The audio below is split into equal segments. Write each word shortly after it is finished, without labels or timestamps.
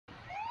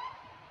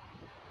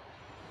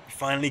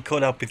finally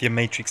caught up with your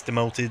Matrix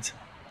demoted.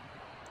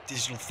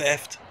 Digital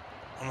theft,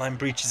 online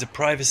breaches of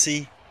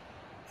privacy,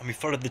 and we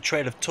followed the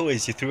trail of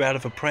toys you threw out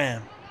of a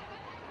pram.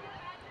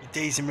 Your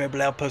days in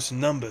Rebel Outpost are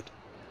numbered.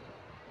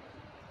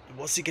 But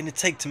what's it gonna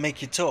take to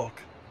make you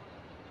talk?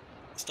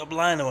 Stop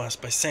lying to us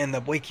by saying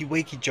that wakey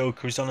wakey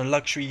Joker is on a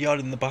luxury yacht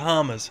in the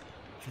Bahamas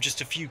from just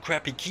a few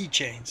crappy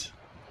keychains.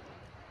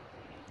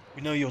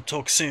 We know you'll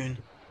talk soon,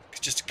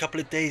 because just a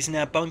couple of days in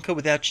our bunker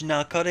without your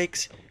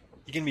narcotics,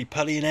 you're gonna be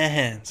putty in our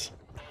hands.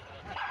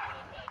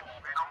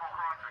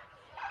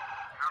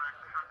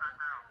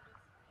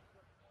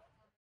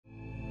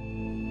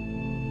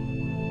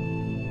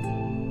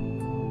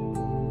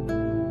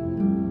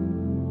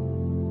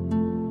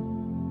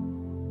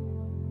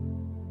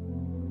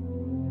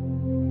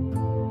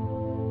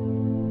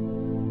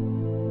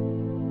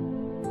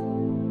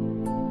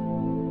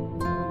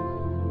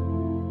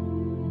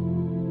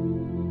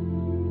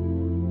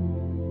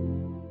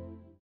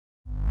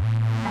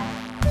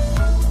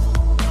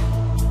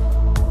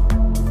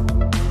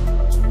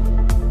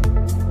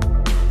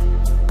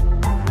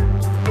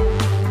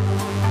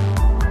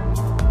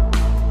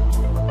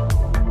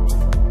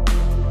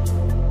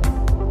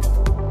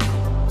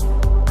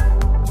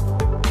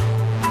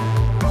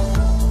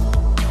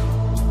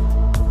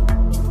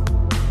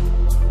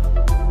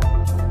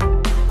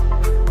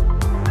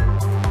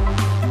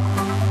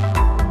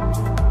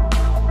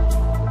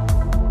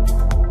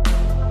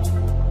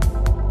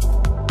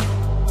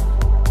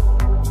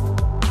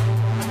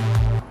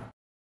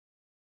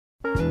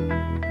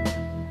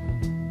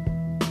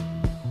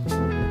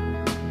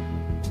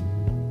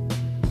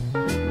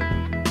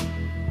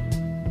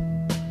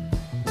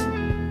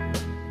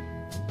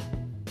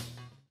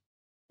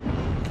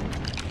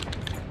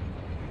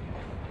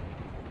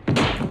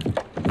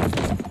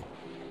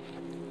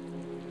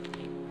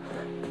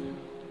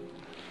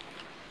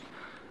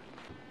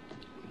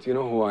 Do you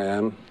know who I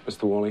am,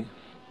 Mr. Wally?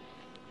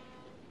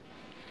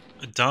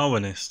 A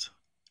Darwinist.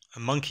 A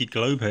monkey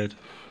globehead.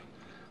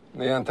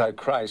 The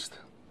Antichrist.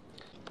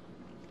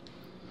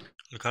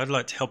 Look, I'd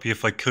like to help you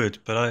if I could,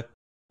 but I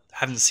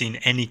haven't seen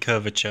any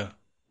curvature.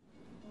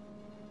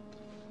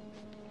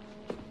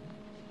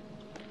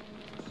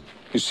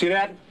 You see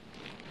that?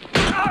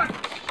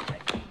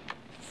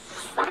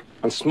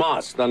 And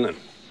smarts, doesn't it?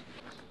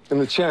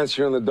 And the chance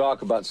you're in the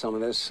dark about some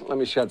of this, let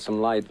me shed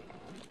some light.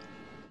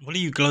 What are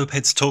you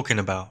globeheads talking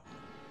about?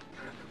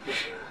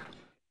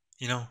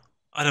 You know,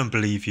 I don't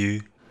believe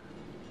you.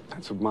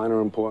 That's of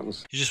minor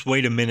importance. You just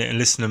wait a minute and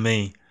listen to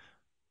me.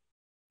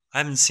 I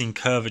haven't seen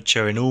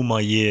curvature in all my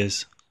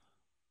years.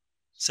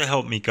 So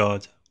help me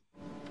God.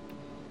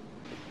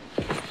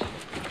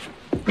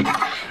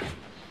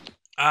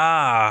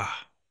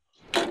 Ah!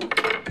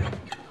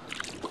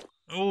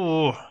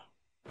 Oh!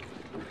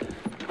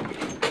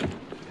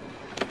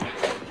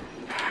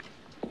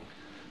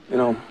 You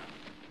know,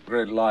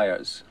 great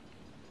liars.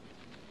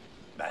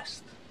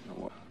 Best.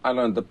 I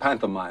learned the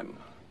pantomime.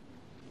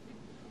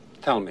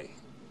 Tell me,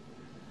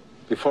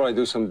 before I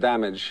do some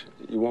damage,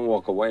 you won't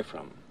walk away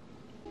from.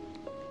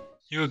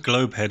 You're a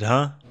globehead,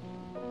 huh?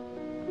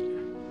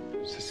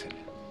 Cecilia.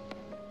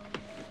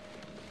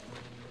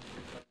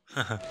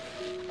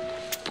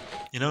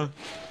 You know,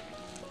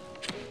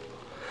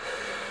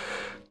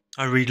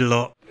 I read a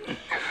lot,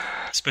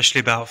 especially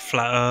about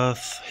flat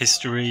earth,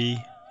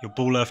 history, your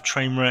ball earth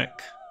train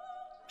wreck.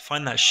 I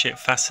find that shit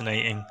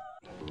fascinating.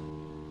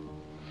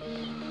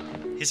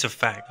 Here's a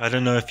fact, I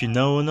don't know if you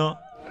know or not.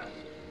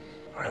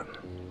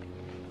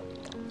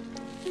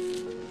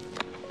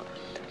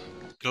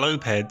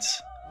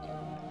 Globeheads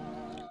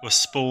were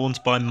spawned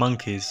by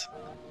monkeys.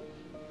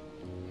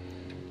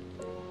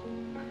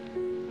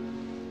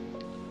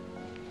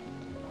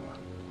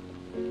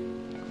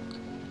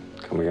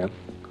 Come again?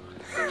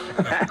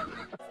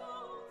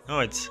 No,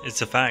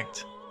 it's a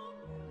fact.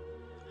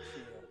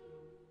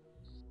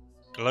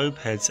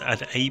 Globeheads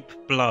had ape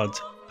blood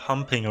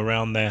pumping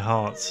around their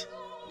hearts.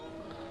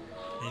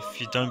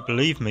 If you don't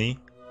believe me,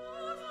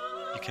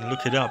 you can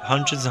look it up.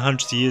 Hundreds and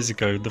hundreds of years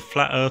ago, the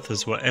flat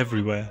earthers were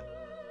everywhere.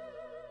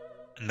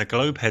 And the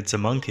globeheads are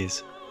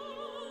monkeys.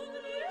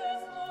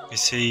 You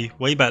see,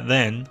 way back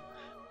then,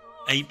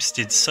 apes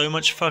did so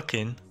much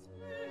fucking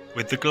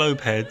with the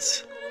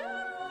globeheads,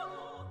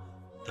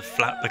 the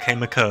flat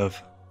became a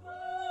curve.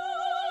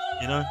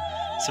 You know,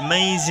 it's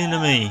amazing to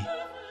me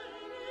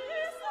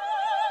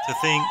to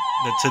think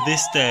that to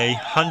this day,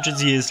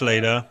 hundreds of years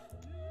later,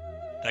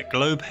 that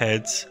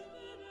globeheads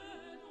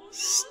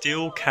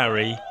still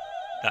carry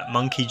that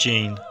monkey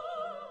gene.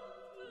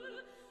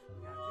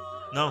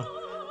 No,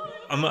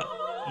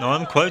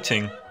 I'm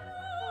quoting.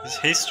 It's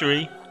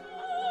history.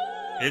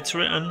 It's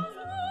written.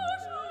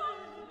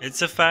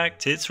 It's a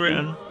fact. It's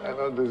written. I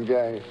know this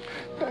guy.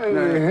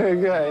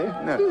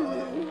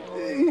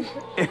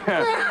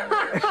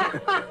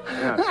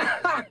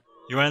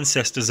 Your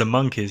ancestors are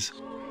monkeys.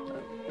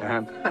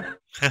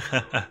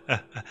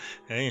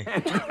 Hey.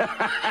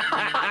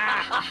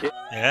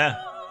 Yeah.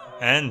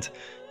 And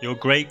your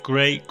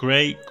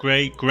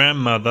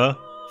great-great-great-great-grandmother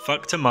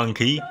fucked a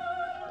monkey.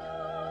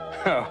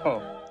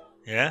 Oh.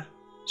 Yeah?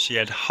 She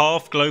had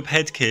half globe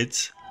head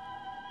kids.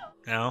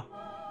 Now,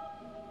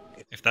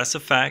 if that's a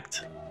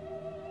fact,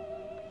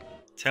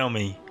 tell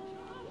me,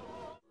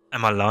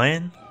 am I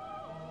lying?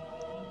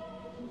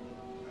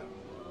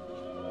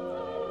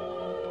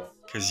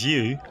 'Cause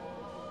you're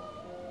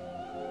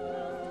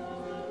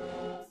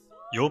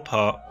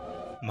part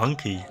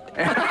monkey.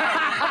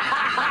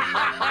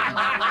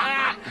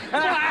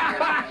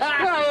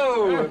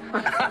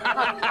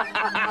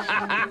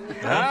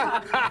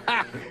 Huh?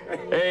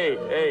 Hey.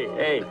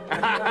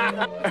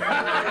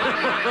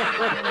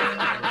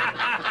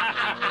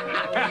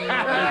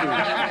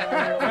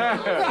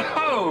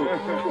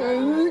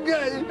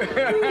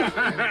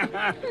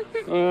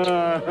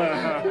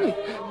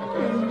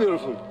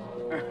 Beautiful.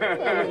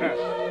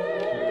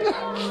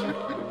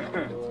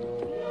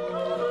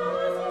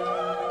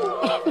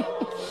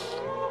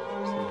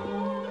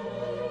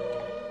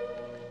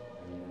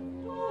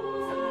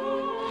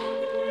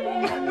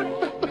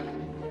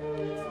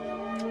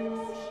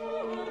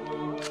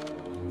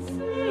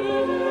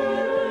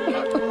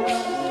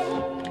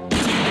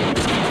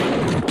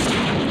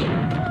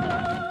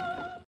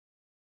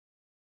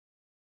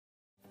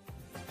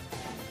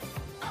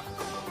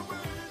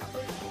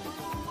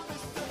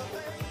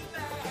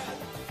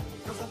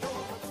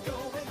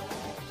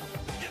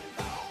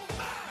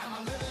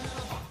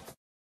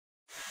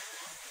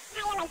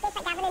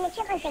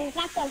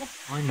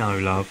 I know,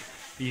 love,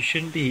 but you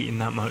shouldn't be eating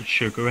that much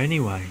sugar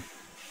anyway.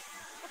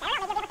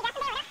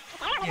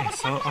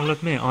 Yes, I'll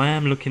admit, I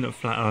am looking at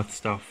flat earth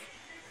stuff.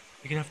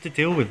 You're gonna have to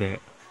deal with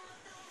it.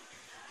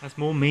 Has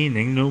more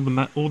meaning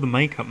than all the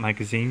makeup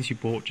magazines you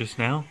bought just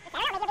now.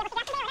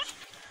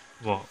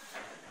 What?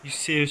 You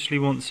seriously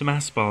want some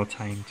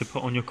aspartame to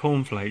put on your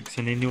cornflakes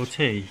and in your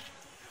tea?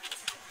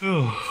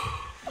 Ugh.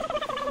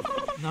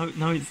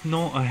 No, it's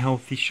not a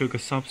healthy sugar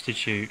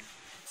substitute.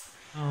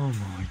 Oh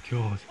my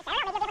god.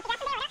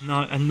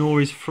 No, and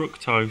nor is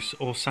fructose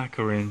or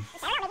saccharin.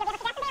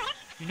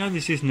 You know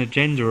this is an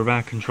agenda of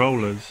our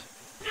controllers.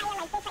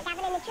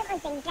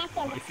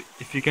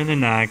 If you're gonna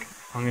nag,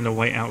 I'm gonna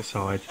wait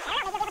outside.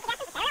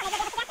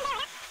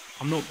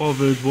 I'm not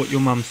bothered what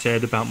your mum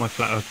said about my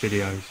flat earth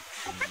videos.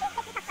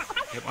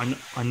 Yep,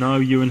 I know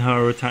you and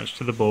her are attached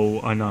to the ball,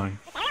 I know.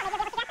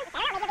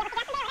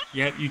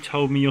 Yep, you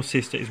told me your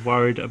sister is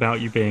worried about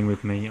you being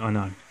with me, I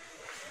know.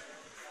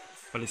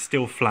 But it's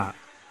still flat.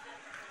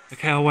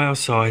 Okay, I'll wait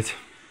outside.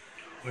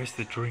 Where's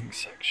the drink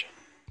section?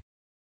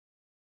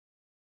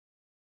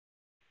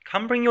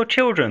 Come bring your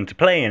children to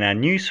play in our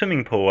new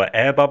swimming pool at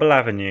Air Bubble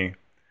Avenue.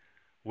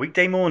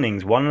 Weekday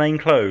mornings, one lane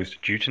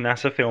closed due to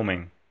NASA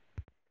filming.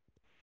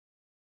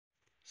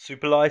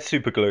 Superlie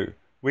Superglue.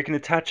 We can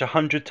attach a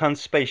 100-ton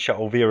space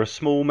shuttle via a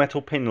small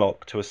metal pin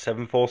lock to a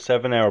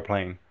 747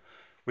 aeroplane,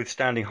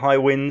 withstanding high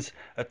winds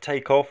at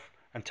takeoff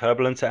and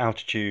turbulence at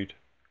altitude.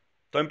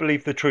 Don't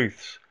believe the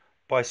truths.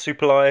 Buy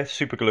Superlie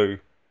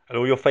Superglue at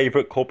all your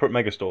favourite corporate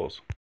megastores.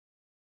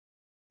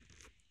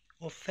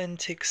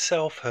 Authentic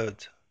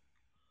selfhood.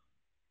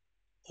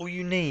 All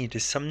you need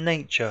is some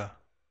nature,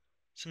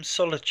 some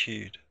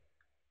solitude,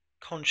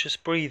 conscious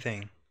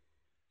breathing,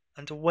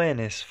 and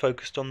awareness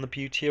focused on the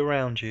beauty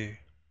around you.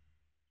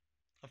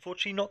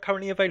 Unfortunately not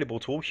currently available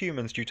to all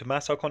humans due to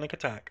mass iconic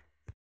attack.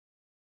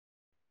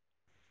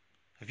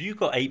 Have you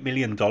got $8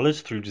 million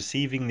through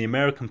deceiving the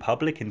American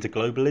public into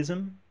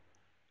globalism?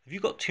 Have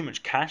you got too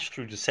much cash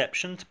through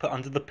deception to put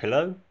under the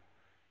pillow?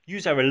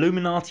 Use our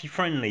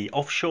Illuminati-friendly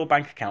offshore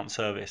bank account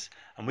service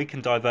and we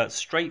can divert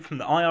straight from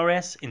the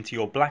IRS into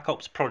your Black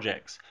Ops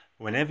projects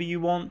whenever you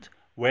want,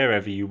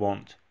 wherever you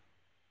want.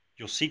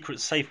 Your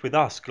secret's safe with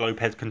us,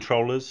 Globehead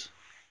controllers.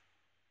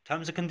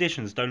 Terms and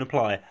conditions don't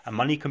apply and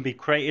money can be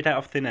created out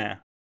of thin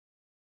air.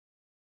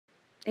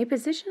 A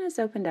position is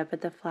opened up at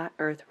the Flat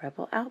Earth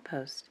Rebel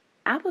Outpost.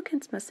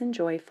 Applicants must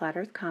enjoy flat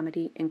earth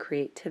comedy and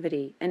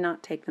creativity and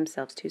not take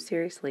themselves too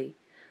seriously.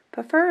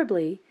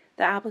 Preferably,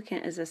 the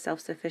applicant is a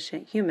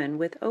self-sufficient human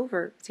with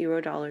over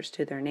 $0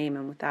 to their name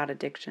and without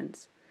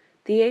addictions.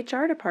 The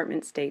HR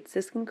department states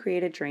this can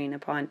create a drain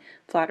upon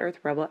Flat Earth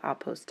Rebel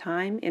Outpost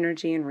time,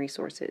 energy, and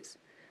resources.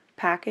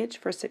 Package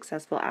for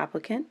successful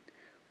applicant: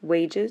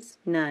 wages,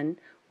 none.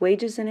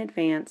 Wages in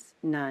advance,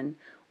 none.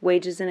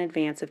 Wages in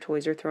advance if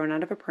toys are thrown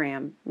out of a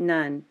pram,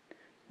 none.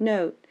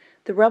 Note: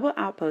 the Rebel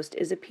Outpost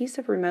is a piece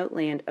of remote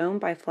land owned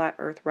by Flat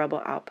Earth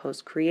Rebel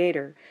Outpost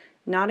creator,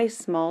 not a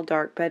small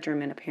dark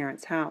bedroom in a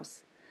parent's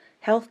house.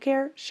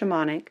 Healthcare,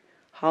 shamanic.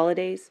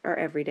 Holidays are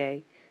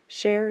everyday.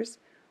 Shares: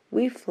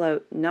 we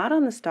float not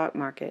on the stock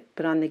market,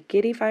 but on the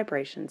giddy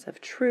vibrations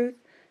of truth,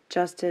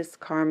 justice,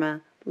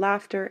 karma,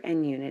 laughter,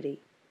 and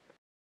unity.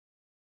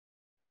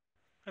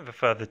 I have a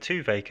further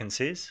 2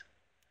 vacancies.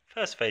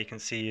 First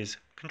vacancy is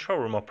Control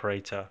Room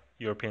Operator,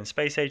 European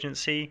Space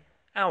Agency,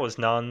 hours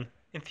none,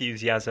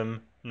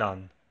 enthusiasm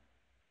none.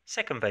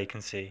 Second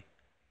vacancy,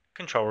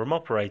 Control Room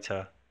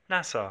Operator,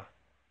 NASA,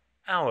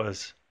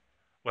 hours,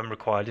 when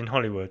required in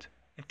Hollywood,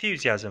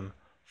 enthusiasm,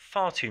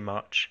 far too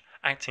much,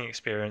 acting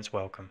experience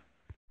welcome.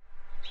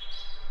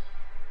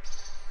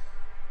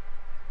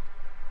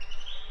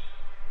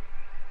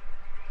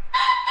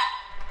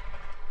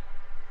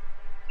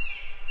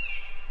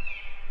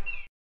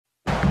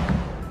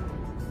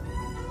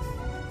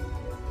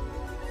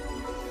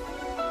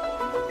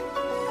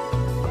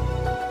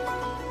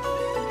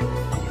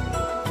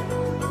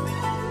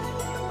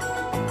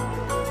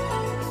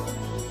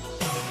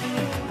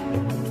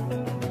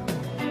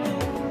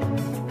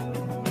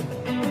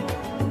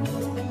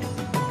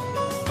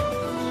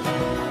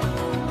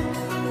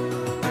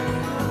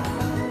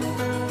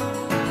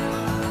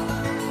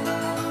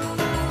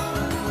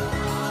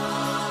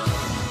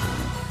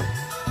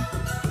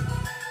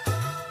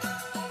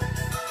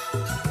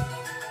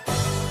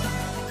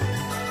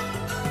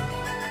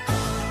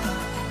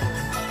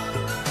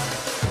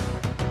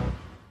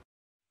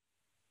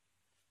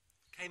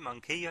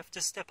 Monkey. You have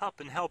to step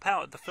up and help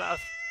out at the flat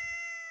earth...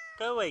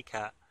 Go away,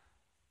 cat.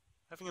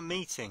 Having a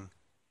meeting.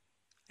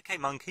 Okay,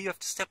 Monkey, you have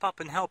to step up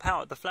and help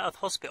out at the Flat Earth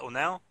Hospital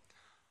now.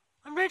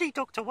 I'm ready,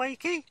 Dr.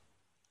 Wakey.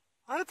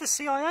 I heard the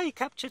CIA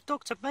captured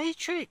Dr.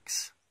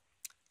 Matrix.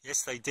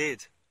 Yes, they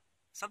did.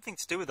 Something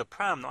to do with the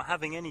pram not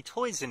having any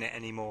toys in it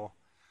anymore.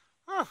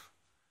 Oh,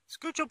 it's a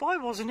good job I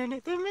wasn't in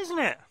it then, isn't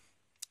it?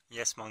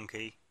 Yes,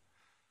 Monkey.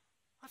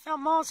 I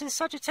found Mars in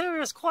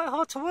Sagittarius quite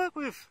hard to work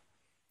with.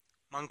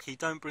 Monkey,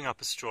 don't bring up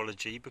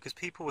astrology because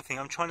people will think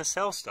I'm trying to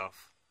sell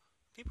stuff.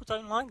 People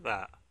don't like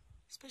that,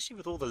 especially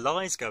with all the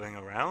lies going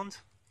around.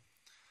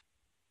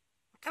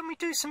 Can we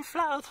do some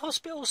Flat Earth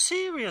Hospital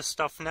serious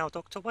stuff now,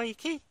 Dr.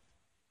 Wakey?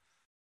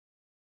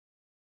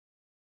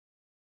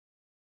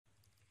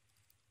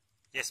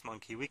 Yes,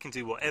 Monkey, we can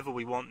do whatever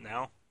we want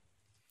now.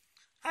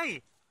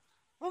 Hey,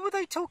 what were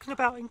they talking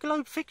about in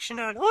Globe Fiction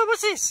earlier? Oh,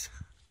 what's this?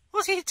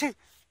 What's he do?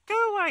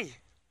 Go away!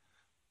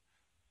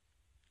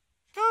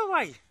 Go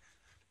away!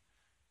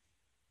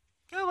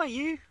 Go away,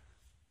 you!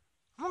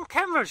 I'm on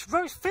camera,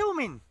 it's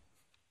filming!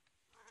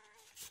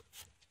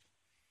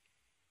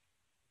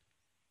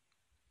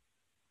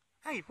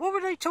 Hey, what were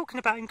they talking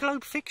about in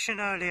Globe Fiction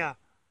earlier?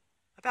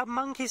 About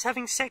monkeys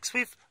having sex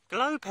with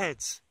globe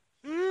heads?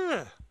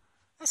 Ugh,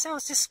 that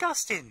sounds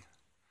disgusting.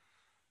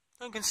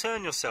 Don't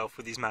concern yourself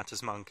with these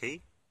matters,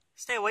 Monkey.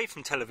 Stay away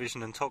from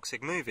television and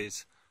toxic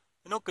movies.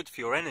 They're not good for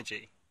your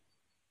energy.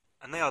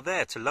 And they are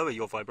there to lower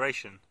your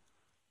vibration.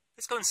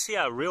 Let's go and see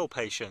our real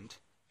patient.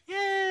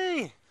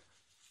 Yay!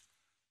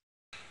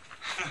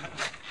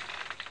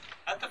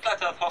 At the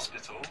Flat Earth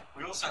Hospital,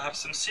 we also have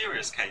some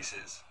serious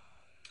cases.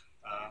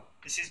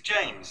 This is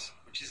James,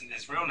 which isn't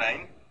his real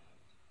name.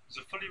 He's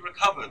a fully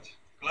recovered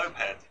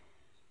globehead.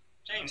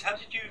 James, how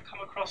did you come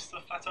across the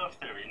Flat Earth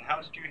theory and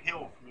how did you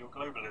heal from your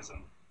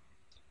globalism?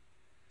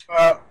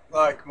 Well,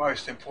 like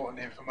most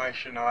important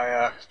information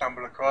I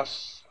stumbled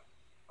across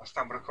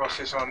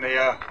this on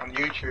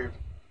YouTube.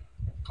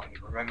 Can't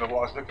even remember what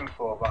I was looking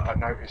for, but I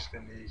noticed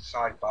in the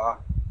sidebar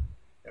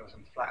there were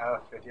some Flat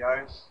Earth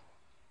videos.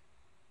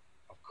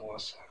 Of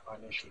course,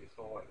 I initially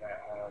thought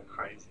that...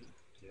 Crazy.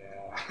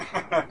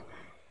 Yeah.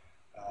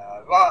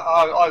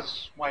 Well,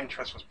 my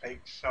interest was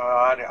piqued, so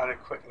I had a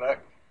quick look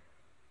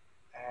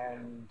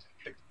and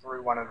flicked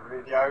through one of the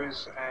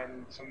videos,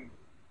 and some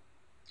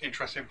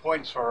interesting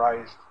points were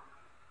raised.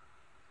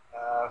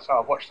 So I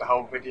watched the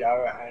whole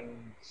video,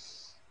 and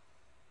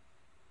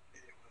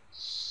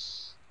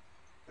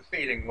the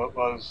feeling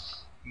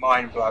was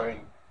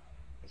mind-blowing.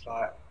 It's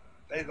like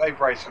they've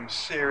raised some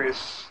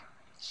serious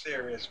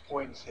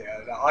points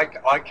here that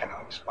I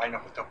cannot explain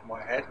off the top of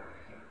my head.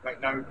 Make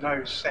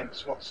no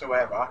sense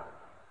whatsoever.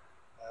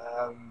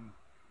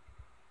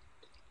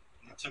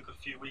 It took a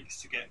few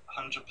weeks to get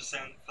 100%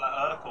 flat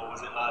Earth, or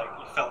was it like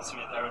you felt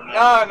something there and then?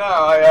 No.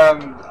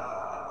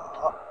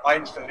 I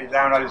instantly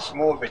downloaded some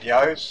more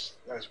videos.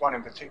 There was one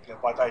in particular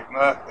by Dave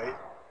Murphy,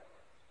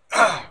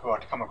 who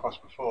I'd come across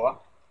before,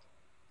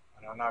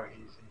 and I know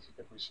he's a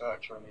good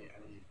researcher, and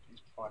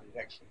he's provided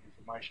excellent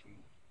information,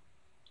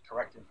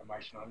 correct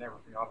information on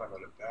everything I've ever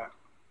looked at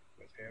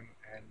with him,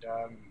 and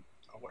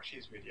I watched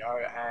his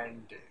video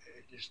and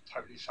it just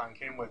totally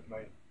sunk in with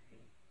me.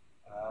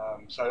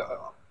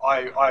 So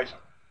I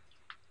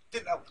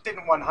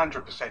didn't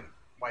 100%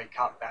 wake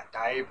up that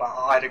day, but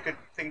I had a good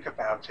think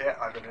about it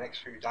over the next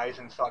few days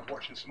and started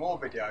watching some more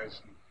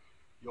videos, and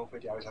your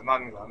videos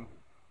among them.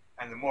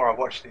 And the more I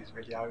watched these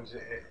videos,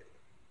 it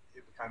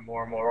became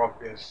more and more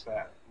obvious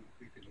that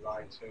we could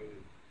lie to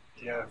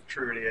the Earth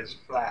truly is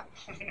flat,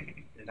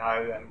 you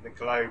know, and the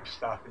globe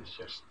stuff is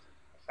just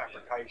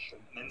fabrication.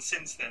 Yeah. And then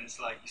since then, it's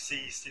like you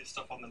see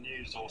stuff on the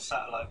news or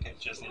satellite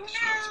pictures, and it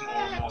just looks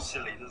more and more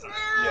silly, doesn't it?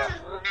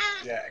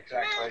 Yeah,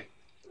 exactly.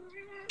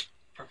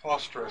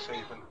 Preposterous,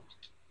 even.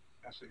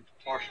 Absolutely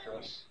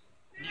preposterous.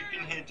 And you've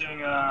been here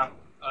doing a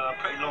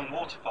pretty long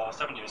water fast,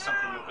 haven't you? It's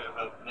something you're a bit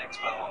of an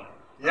expert on.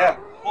 Yeah.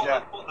 What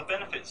are the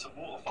benefits of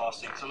water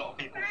fasting? Because a lot of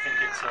people think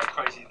it's a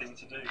crazy thing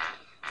to do.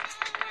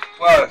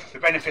 Well, the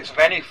benefits of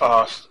any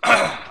fast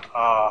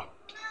are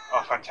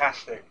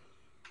fantastic.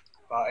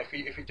 But if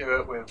you do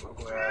it with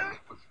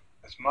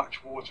as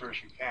much water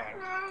as you can,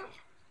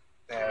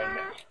 then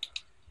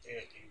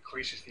it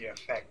increases the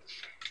effect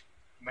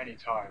many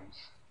times.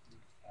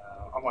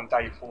 I'm on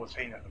day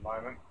 14 at the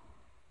moment,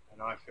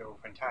 and I feel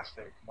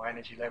fantastic. My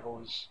energy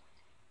levels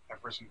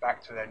have risen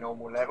back to their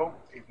normal level,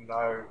 even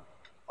though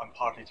I'm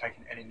hardly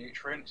taking any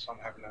nutrients. I'm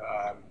having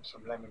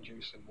some lemon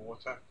juice and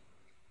water,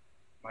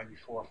 maybe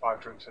 4 or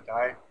 5 drinks a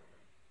day,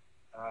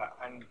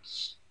 and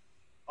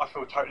I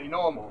feel totally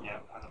normal. Yeah,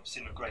 and I've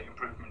seen a great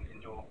improvement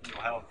in your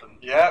health and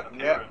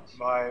appearance.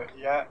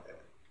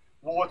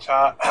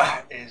 Water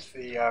is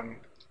the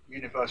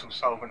universal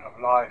solvent of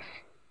life.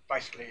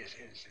 Basically,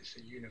 it's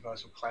a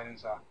universal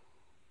cleanser.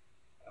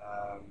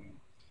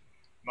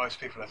 Most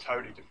people are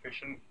totally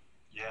deficient.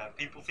 Yeah,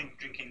 people think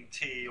drinking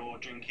tea or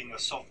drinking a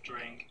soft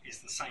drink is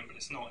the same, but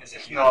it's not, is it?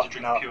 It's you not, have to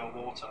drink no. pure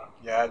water.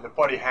 Yeah, the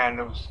body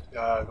handles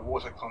the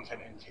water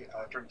content in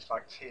drinks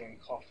like tea and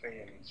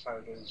coffee and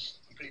sodas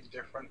completely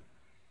different.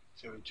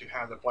 to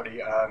how the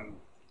body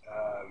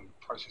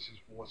processes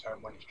water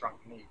when it's drunk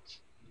and eats.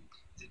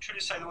 Is it true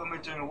to say that when we're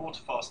doing a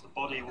water fast, the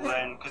body will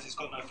then, because it's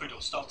got no food, it'll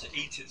start to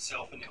eat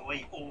itself and it'll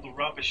eat all the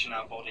rubbish in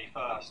our body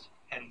first,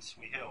 hence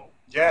we heal?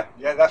 Yeah,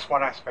 that's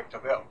one aspect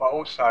of it, but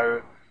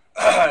also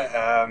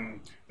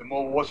the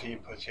more water you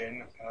put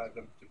in,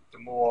 the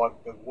more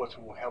the water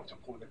will help to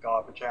pull the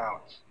garbage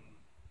out.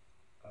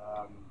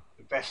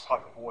 The best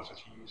type of water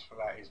to use for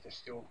that is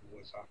distilled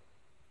water,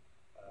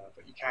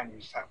 but you can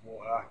use tap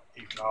water,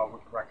 even though I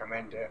wouldn't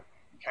recommend it.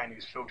 You can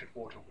use filtered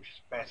water, which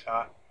is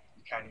better.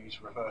 You can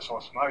use reverse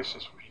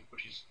osmosis,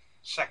 which is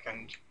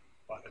second,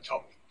 but the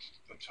top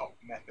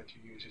method to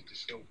use is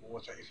distilled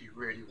water if you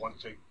really want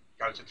to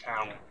go to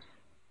town. Yeah.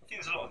 I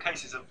think there's a lot of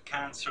cases of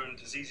cancer and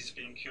diseases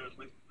being cured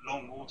with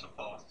long water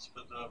fasts,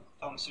 but the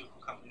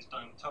pharmaceutical companies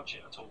don't touch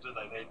it at all, do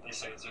they? They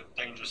say it's a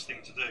dangerous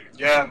thing to do.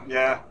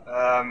 Yeah,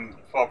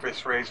 for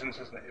obvious reasons,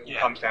 isn't it? It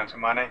comes down to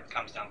money. It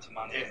comes down to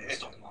money and the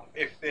stock market.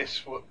 If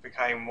this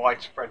became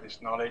widespread,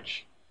 this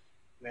knowledge,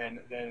 then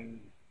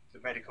the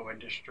medical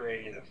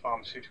industry, the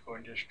pharmaceutical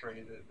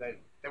industry,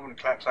 they wouldn't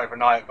collapse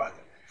overnight, but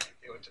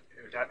it would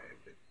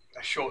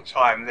a short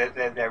time,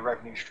 their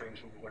revenue streams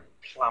would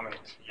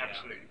plummet,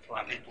 absolutely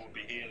plummet. And people would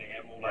be healing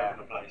it all over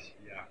the place.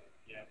 Yeah.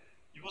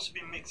 You've also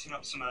been mixing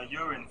up some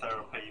urine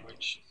therapy,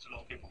 which a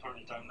lot of people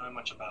probably don't know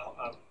much about.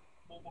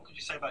 What could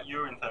you say about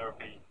urine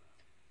therapy?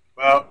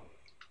 Well,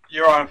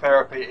 urine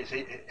therapy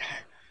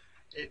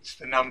it's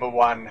the number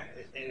one.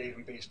 It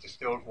even beats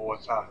distilled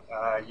water.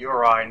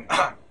 Urine.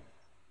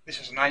 This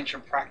is an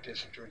ancient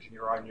practice of drinking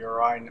your own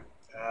urine.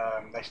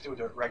 They still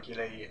do it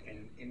regularly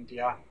in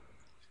India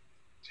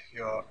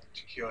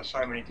to cure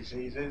so many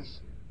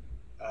diseases.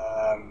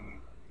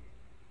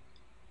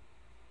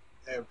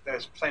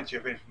 There's plenty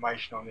of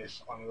information on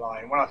this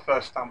online. When I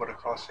first stumbled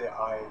across it,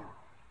 I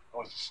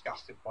was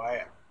disgusted by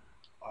it.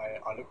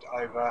 I looked it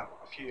over.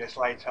 A few years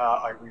later,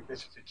 I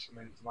revisited some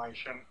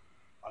information.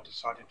 I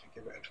decided to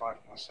give it a try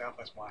for myself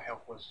as my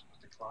health was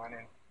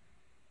declining.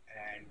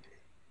 And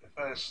the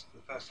first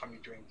time you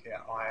drink it,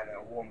 I had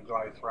a warm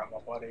glow throughout my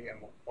body,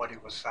 and my body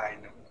was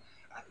saying,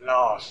 at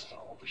last,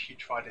 I wish you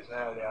tried this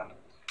earlier.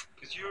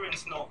 Because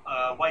urine's not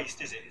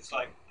waste, is it? It's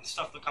like the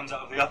stuff that comes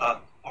out of the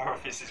other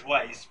orifice is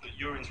waste, but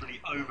urine's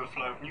really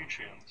overflow of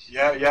nutrients.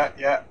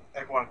 Yeah.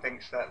 Everyone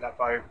thinks that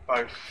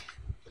both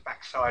the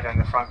backside and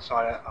the front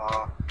side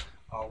are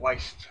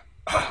waste,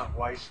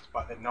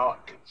 but they're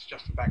not. It's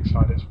just the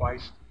backside that's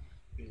waste.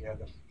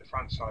 The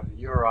front side, the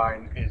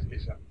urine,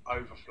 is an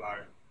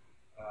overflow.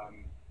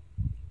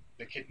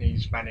 The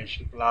kidneys manage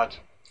the blood.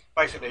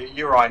 Basically,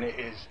 urine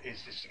is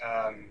this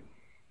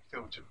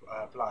filtered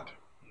blood.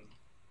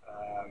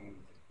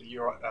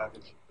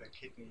 The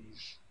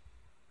kidneys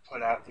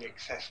pull out the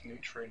excess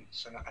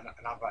nutrients and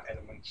other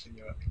elements in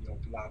your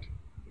blood,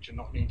 which are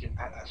not needed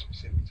at that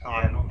specific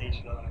time. Yeah, not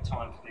needed at that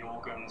time for the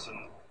organs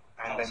and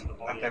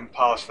then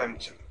pass them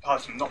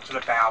not to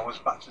the bowels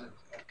but to the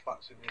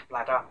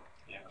bladder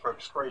for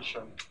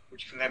excretion,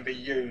 which can then be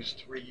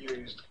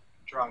reused,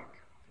 drunk.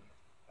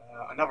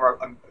 Another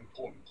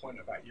important point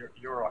about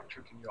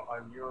drinking your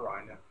own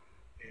urine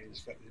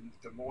is that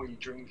the more you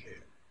drink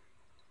it,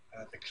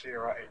 the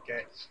clearer it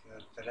gets,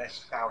 the less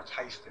foul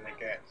tasting it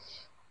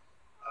gets.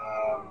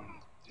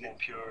 The more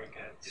pure it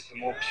gets. The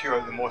more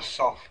pure, the more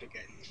soft it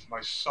gets. It's the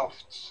most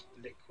soft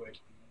liquid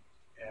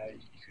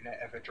you can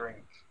ever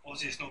drink.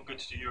 Obviously, it's not good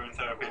to do urine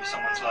therapy if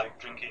someone's like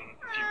drinking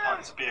a few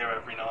pints of beer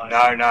every night.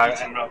 No.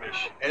 Eating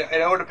rubbish.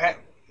 It all depends.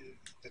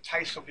 The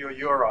taste of your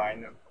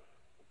urine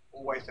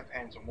always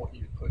depends on what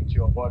you've put into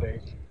your body.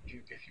 If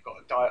you've got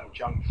a diet of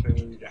junk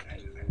food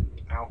and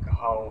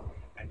alcohol,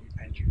 and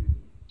you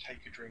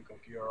take a drink of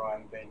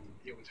urine, then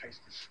it will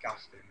taste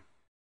disgusting.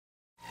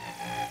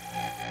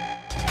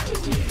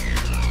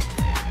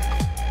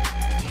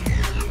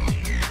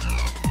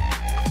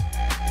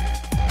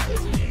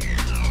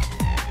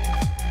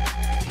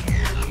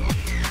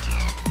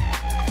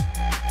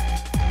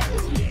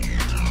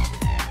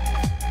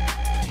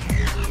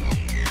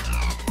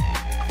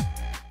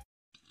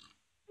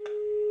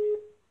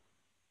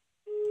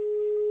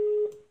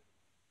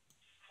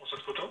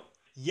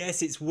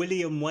 Yes, it's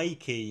William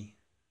Wakey.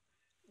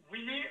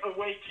 Willie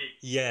Awakey.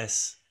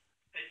 Yes.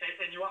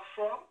 And you are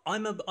from?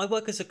 I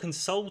work as a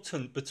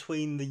consultant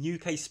between the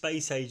UK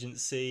Space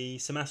Agency,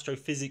 some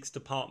astrophysics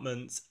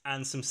departments,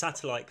 and some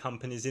satellite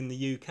companies in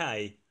the UK.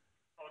 Okay.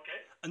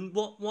 And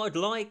what I'd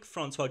like,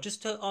 Francois,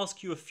 just to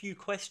ask you a few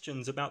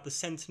questions about the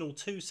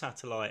Sentinel-2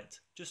 satellite.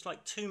 Just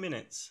like 2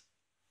 minutes.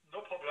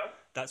 No problem.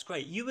 That's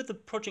great. You were the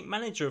project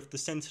manager of the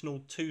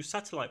Sentinel-2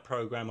 satellite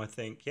program, I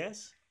think,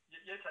 yes?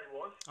 Yes, I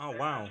was. Oh,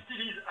 wow.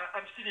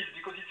 I'm still is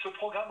because it's a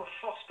program of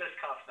 4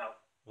 spacecraft now.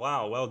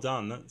 Wow, well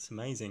done. That's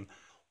amazing.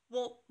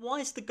 Why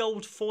is the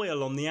gold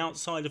foil on the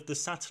outside of the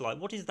satellite?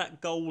 What is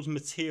that gold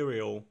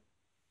material?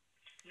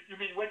 You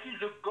mean what is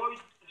the gold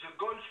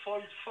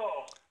foil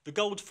for? The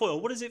gold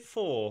foil, what is it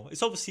for?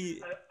 It's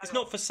obviously, it's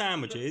not for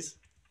sandwiches.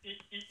 It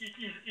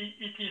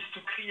is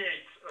to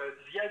create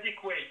the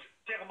adequate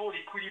thermal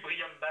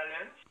equilibrium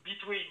balance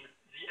between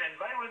the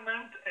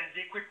environment and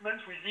the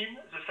equipment within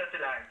the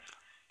satellite.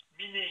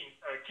 meaning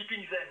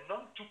keeping them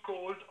not too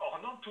cold or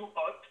not too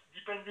hot,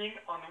 depending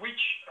on which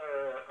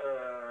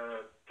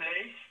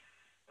place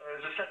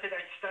the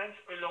satellite stands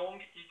along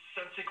its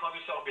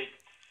sun-synchronous orbit.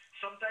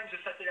 Sometimes the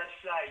satellite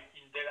fly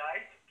in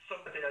daylight,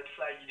 some satellite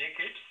fly in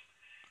eclipse,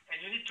 and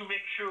you need to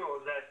make sure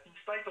that in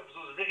spite of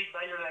those very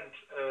violent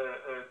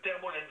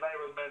thermal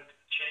environment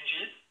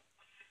changes,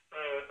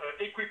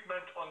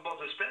 equipment on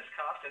board the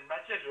spacecraft and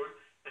material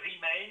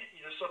remain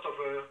in a sort of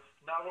a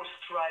narrow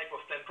stripe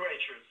of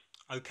temperatures.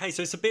 Okay,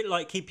 so it's a bit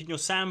like keeping your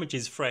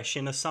sandwiches fresh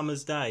in a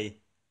summer's day.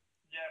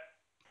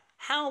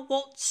 Yeah.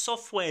 What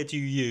software do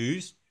you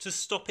use to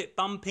stop it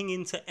bumping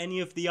into any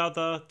of the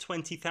other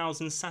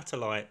 20,000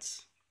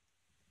 satellites?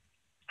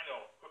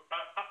 Alors,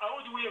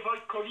 how do we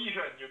avoid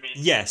collision, you mean?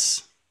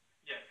 Yes.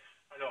 Yeah.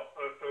 Alors,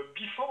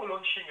 before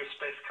launching a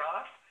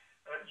spacecraft,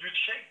 you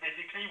check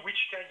basically which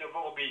kind of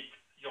orbit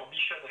your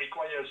mission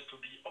requires to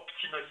be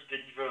optimally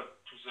delivered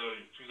to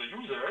the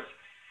users.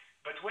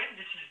 But when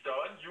this is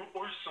done, you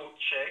also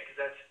check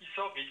that its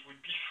orbit will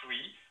be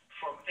free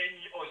from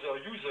any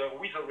other user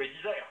who is already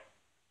there.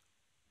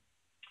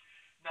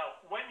 Now,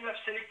 when you have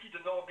selected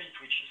an orbit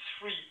which is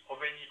free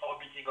of any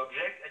orbiting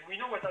object, and we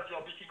know what are the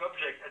orbiting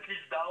objects, at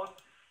least down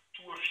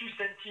to a few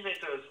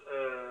centimeters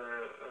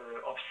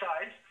of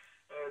size,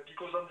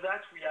 because on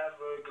that we have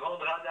ground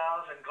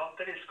radars and ground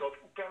telescopes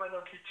who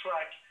permanently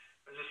track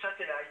the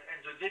satellite and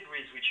the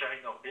debris which are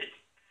in orbit.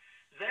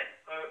 Then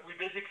we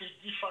basically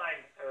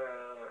define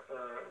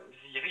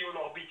the real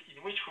orbit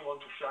in which we want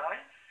to fly,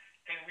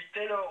 and we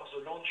tailor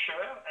the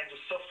launcher and the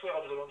software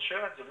of the launcher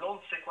and the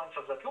launch sequence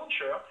of that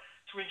launcher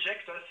to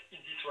inject us in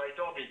this right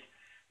orbit.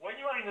 When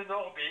you are in an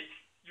orbit,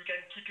 you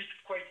can keep it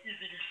quite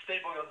easily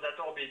stable on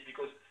that orbit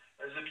because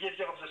the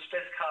behavior of the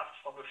spacecraft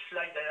from a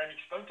flight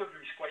dynamics point of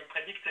view is quite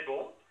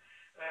predictable,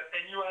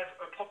 and you have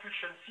a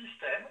propulsion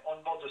system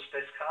on board the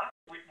spacecraft.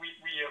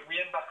 We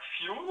embark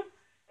fuel,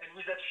 and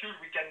with that fuel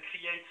we can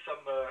create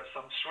some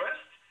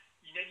thrust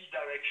in any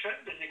direction,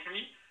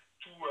 basically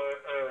to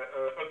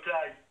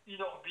apply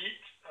in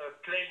orbit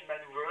plane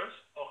maneuvers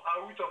or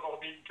out of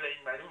orbit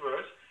plane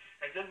maneuvers,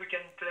 and then we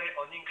can play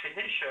on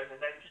inclination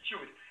and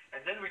altitude,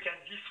 and then we can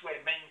this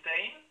way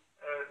maintain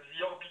the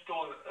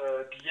orbital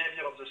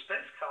behavior of the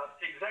spacecraft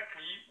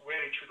exactly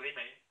where it should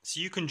remain. So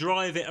you can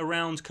drive it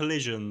around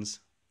collisions.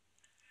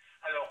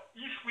 Alors,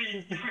 if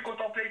we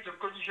contemplate the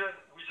collision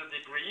with a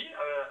debris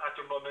at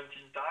a moment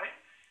in time,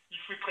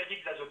 if we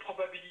predict that the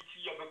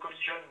probability of a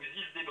collision with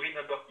this debris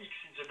number X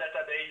in the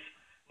database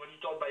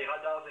monitored by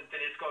radars and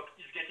telescopes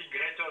is getting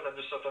greater than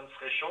a certain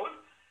threshold,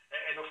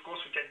 and of course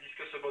we can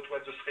discuss about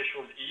what the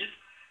threshold is,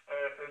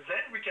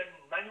 then we can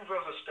maneuver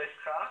the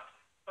spacecraft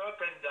up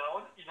and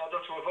down in order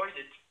to avoid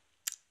it.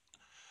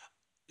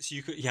 So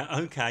you could, yeah,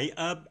 okay.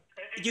 And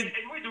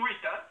we do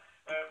it.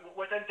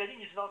 What I'm telling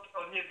is not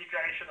only a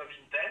declaration of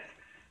intent.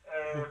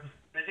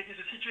 Basically,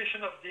 the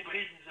situation of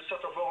debris in the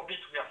sort of orbit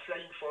we are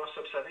flying for Earth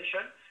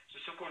observation, the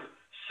so-called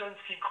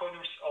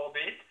sun-synchronous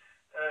orbit,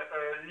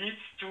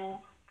 leads to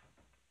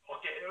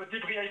a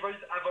debris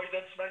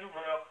avoidance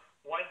maneuver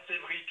once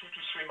every 2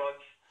 to 3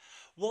 months.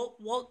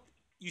 What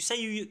you say?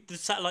 The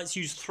satellites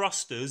use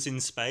thrusters in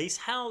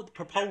space. How the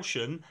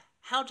propulsion?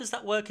 How does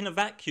that work in a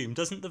vacuum?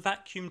 Doesn't the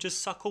vacuum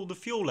just suck all the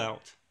fuel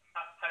out?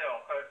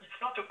 It's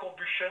not a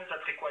combustion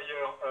that requires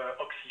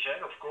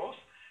oxygen, of course.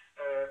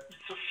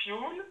 It's a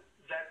fuel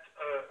that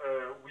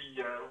we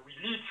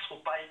lead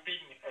through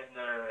piping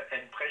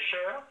and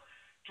pressure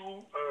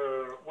to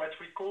what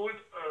we call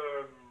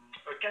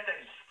a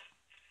catalyst.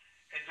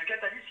 And the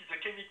catalyst is a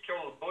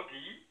chemical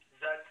body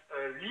that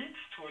leads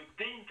to a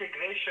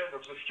deintegration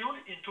of the fuel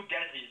into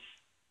gases.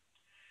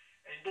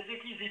 And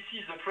basically this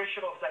is the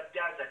pressure of that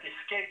gas that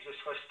escapes the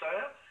thruster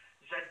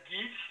that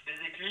gives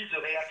basically the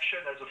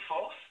reaction as a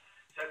force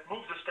that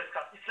moves the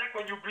spacecraft. It's like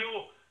when you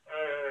blow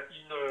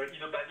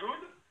in a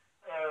balloon,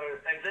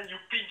 and then you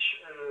pinch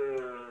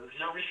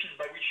the orifice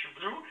by which you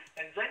blew,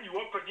 and then you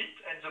open it,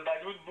 and the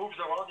balloon moves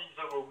around in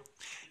the room.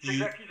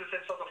 It's exactly the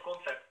same sort of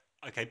concept.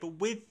 Okay, but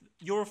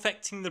you're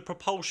affecting the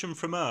propulsion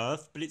from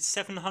Earth, but it's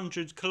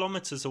 700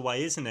 kilometers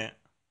away, isn't it?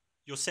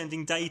 You're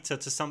sending data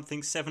to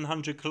something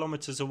 700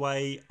 kilometers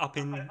away up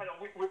in...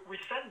 We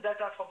send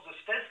data from the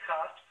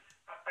spacecraft.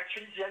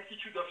 Actually, the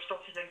altitude of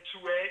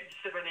Sentinel-2A is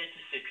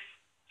 786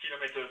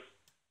 kilometers.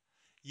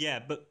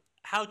 Yeah, but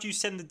how do you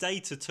send the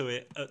data to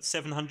it at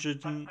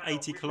 780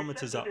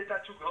 kilometers up? We send the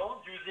data to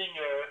ground using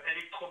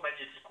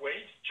electromagnetic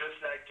waves, just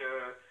like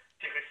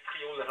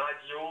terrestrial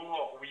radio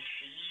or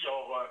Wi-Fi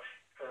or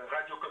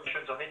radio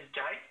communications of any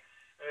kind.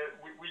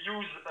 We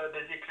use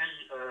basically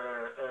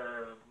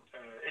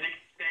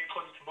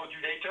electronic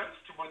modulators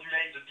to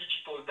modulate the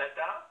digital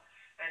data,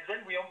 and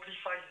then we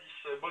amplify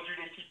these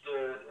modulated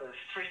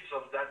streams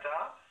of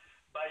data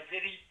by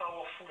very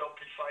powerful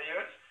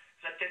amplifiers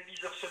that can be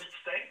either solid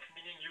state,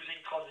 meaning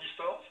using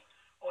transistors,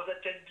 or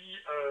that can be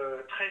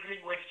traveling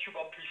wave tube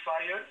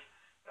amplifiers,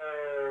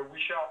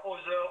 which are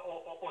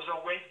other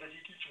ways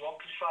basically to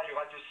amplify a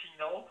radio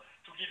signal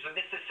to give the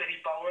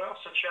necessary power,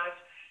 such as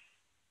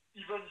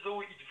even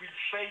though it will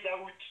fade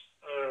out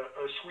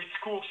through its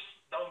course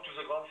down to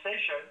the ground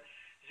station,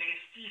 there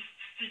is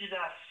still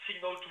enough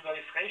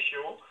signal-to-noise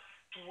ratio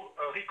to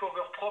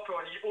recover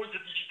properly all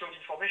the digital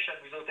information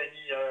without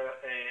any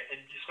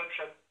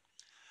disruption.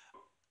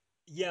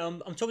 Yeah,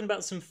 I'm talking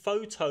about some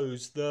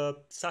photos the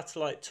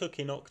satellite took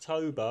in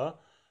October.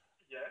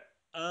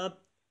 Yeah.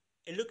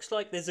 It looks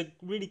like there's a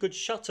really good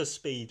shutter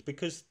speed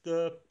because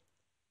the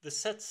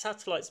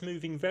satellite's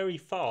moving very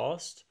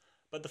fast,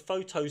 but the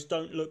photos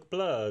don't look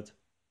blurred.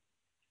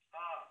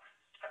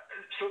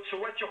 So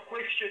what you're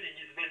questioning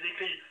is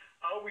basically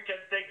how we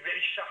can take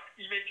very sharp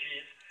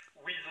images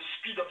with the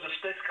speed of the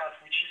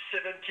spacecraft, which is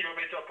 7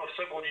 kilometers per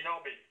second in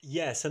orbit.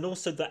 Yes, and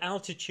also the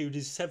altitude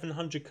is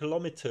 700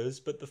 kilometers,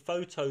 but the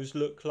photos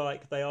look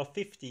like they are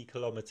 50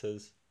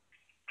 kilometers.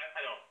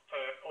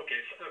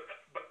 Okay,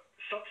 but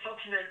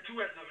Sentinel-2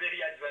 has a very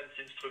advanced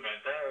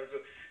instrument.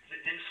 The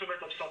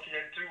instrument of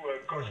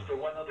Sentinel-2 cost 100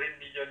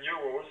 million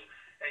euros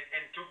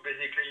and took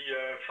basically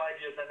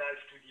 5 years and a half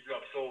to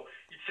develop. So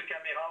it's a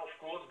camera, of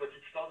course, but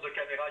it's not the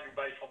camera you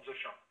buy from the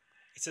shop.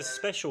 It's a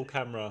special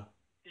camera.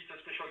 It's a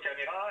special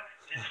camera.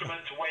 The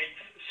instrument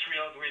weighs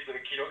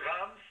 300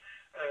 kilograms,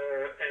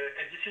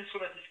 and this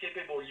instrument is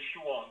capable, if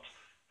you want,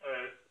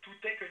 to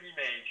take an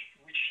image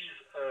which is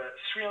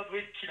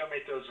 300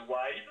 kilometers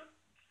wide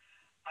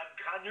at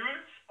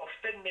granules of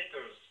 10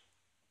 meters.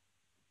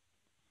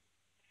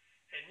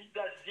 And it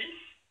does this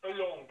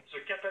along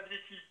the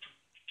capability to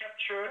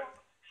capture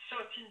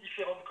 13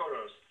 different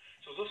colors.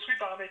 So those three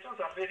parameters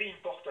are very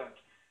important.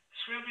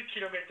 300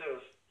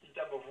 kilometers in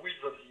terms of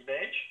width of the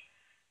image,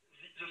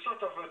 the sort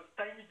of a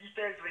tiny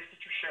detailed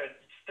restitution,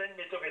 it's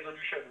 10-meter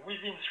resolution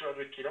within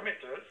 300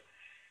 kilometers,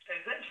 and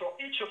then for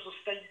each of those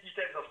tiny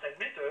details of 10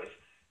 meters,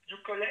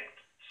 you collect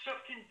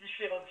 13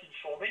 different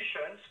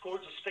informations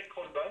called the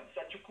spectral bands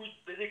that you could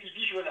basically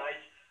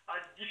visualize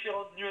as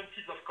different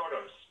nuances of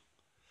colors.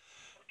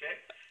 Okay,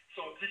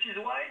 so this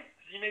is why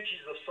the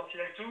images of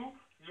Sentinel-2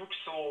 look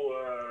so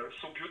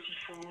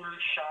beautiful,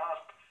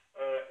 sharp,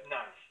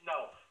 nice.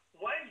 Now,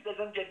 why it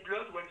doesn't get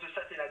blurred when the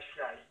satellite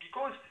flies?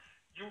 Because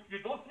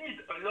you don't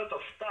need a lot of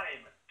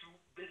time to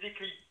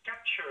basically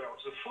capture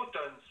the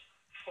photons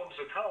from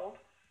the ground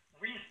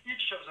with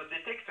each of the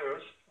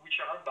detectors which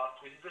are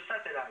embarked within the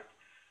satellite.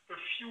 A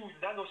few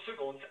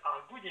nanoseconds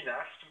are good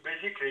enough to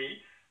basically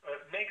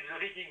make the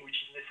reading which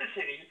is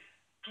necessary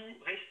to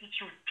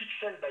restitute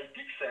pixel by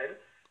pixel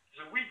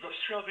the width of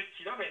 300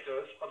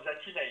 kilometers of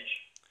that image.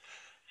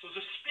 So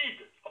the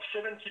speed of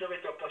 7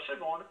 kilometers per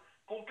second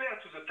compared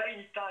to the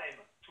tiny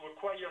time to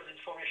acquire the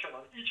information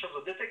on each of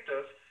the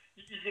detectors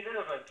is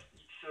irrelevant.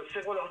 It's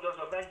several orders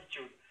of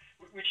magnitude,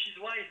 which is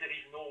why there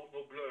is no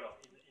blur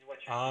in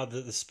what you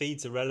see. The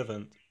speed's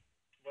irrelevant.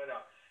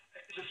 Voilà.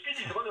 The speed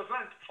is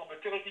relevant from a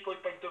theoretical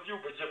point of view,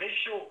 but the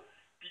ratio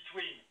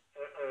between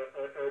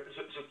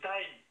the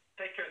time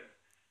taken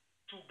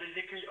to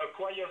basically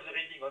acquire the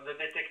reading on the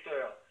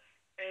detector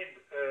and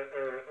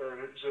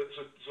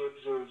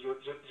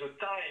the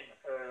time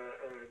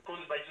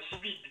caused by the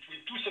speed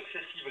between two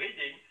successive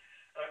readings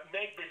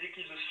make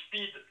basically the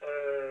speed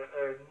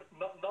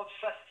not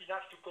fast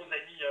enough to cause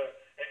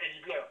any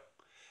blur.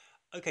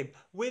 Okay,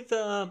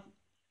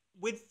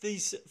 with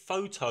these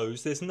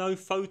photos, there's no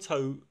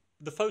photo.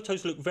 The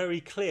photos look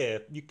very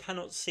clear. You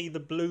cannot see the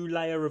blue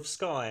layer of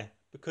sky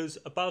because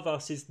above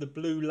us is the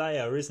blue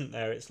layer, isn't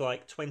there? It's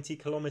like 20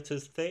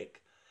 kilometers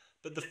thick.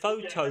 But the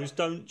photos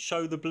don't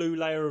show the blue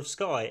layer of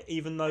sky,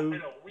 even though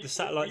the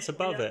satellite's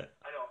above it.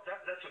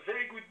 That's a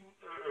very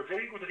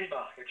good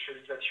remark,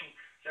 actually, that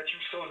you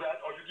saw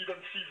that, or you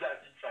didn't see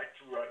that, in fact,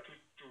 to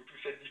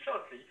say it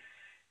differently.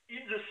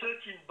 In the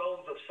 13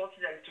 bands of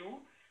Sentinel-2,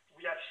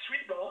 we have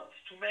 3 bands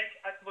to make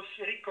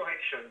atmospheric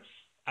corrections.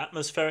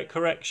 Atmospheric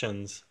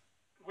corrections.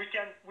 We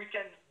can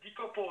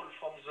decouple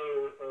from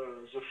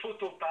the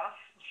photo path,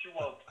 if you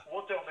want,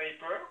 water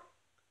vapor,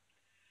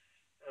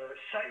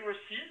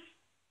 cirruses,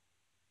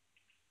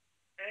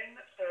 and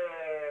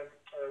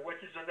what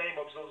is the name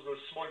of those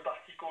small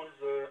particles,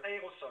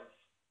 aerosols.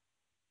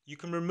 You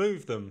can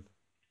remove them.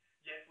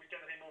 Yeah, we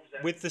can remove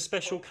them. With the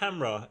special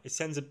camera, it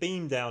sends a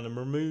beam down and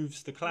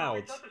removes the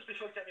clouds. No, it's not a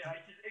special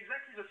camera. It is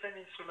exactly the same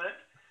instrument,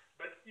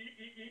 but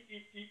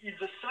in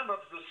the sum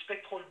of the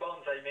spectral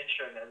bands I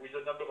mentioned, with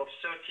a number of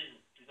 13,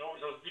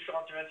 those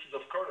different nuances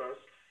of colors,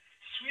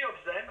 3 of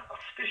them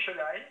are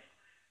specialized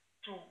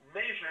to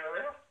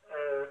measure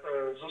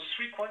those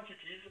 3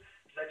 quantities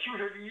that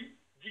usually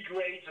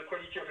degrade the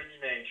quality of an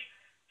image.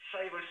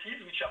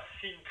 Cirruses, which are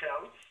thin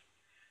clouds,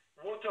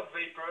 water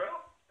vapor,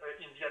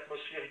 in the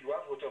atmosphere you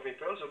have water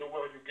vapor, the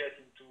lower you get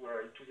into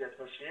the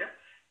atmosphere,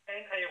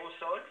 and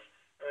aerosols,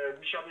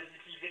 which are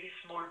basically very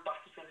small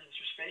particles in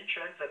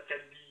suspension that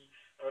can be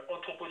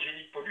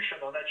anthropogenic pollution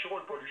or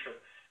natural pollution.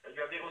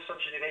 You have aerosols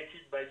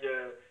generated by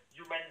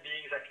human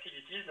beings'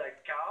 activities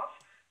like cars,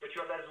 but you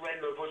have as well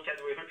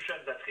volcano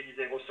eruptions that release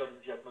aerosols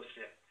in the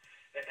atmosphere.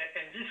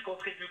 And this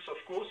contributes, of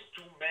course,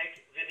 to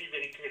make very,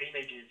 very clear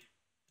images.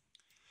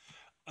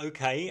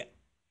 Okay.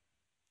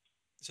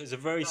 So it's a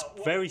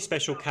very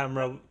special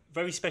camera.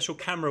 Very special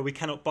camera we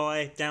cannot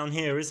buy down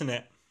here, isn't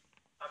it?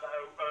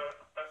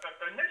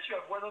 Unless you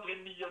have 100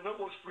 million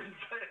euros to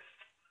invest.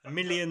 $1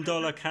 million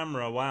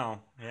camera.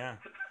 Wow. Yeah.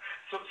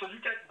 So you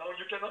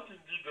cannot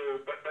indeed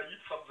buy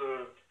it from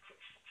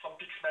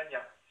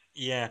Pixmania.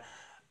 Yeah.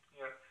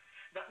 Yeah.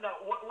 Now,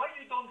 why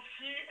you don't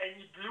see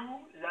any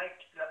blue like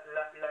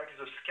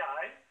the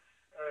sky?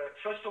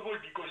 First of all,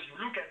 because you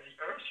look at the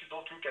Earth, you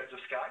don't look at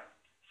the sky.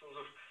 So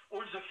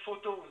all the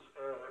photos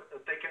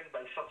taken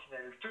by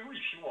Sentinel-2,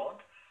 if you want,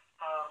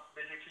 are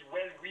basically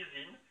well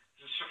within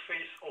the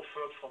surface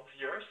offered from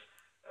the Earth.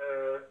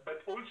 But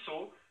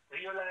also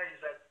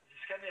realize that this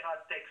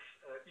camera takes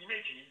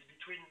images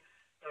between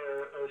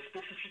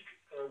specific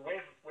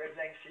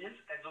wavelengths,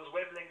 and those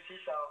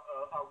wavelengths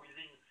are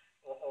within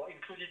or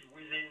included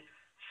within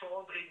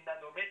 400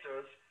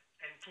 nanometers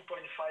and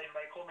 2.5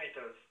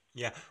 micrometers.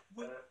 Yeah.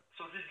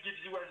 So this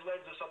gives you as well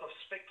the sort of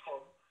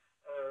spectrum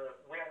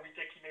where we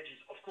take images.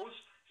 Of course,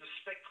 the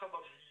spectrum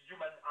of the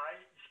human eye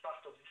is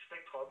part of the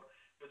spectrum,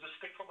 but the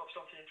spectrum of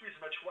Sentinel-2 is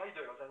much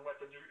wider than what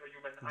a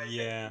human eye can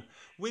see.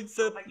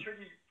 So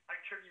actually,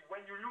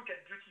 when you look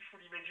at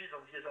beautiful images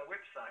on the ESA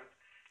website,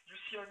 you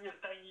see only a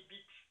tiny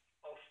bit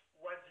of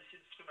what this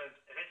instrument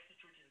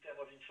restitutes in terms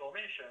of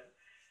information,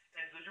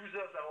 and the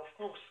users are, of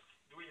course,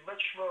 doing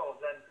much more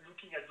than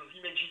looking at those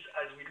images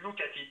as we look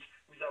at it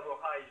with our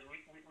eyes.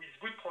 With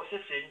good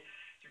processing,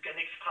 you can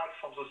extract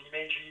from those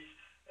images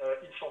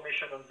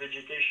information on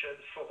vegetation,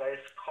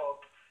 forest,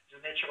 crop, the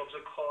nature of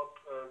the crop,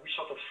 which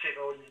sort of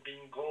cereal is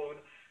being grown,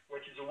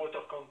 what is the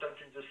water content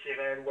in the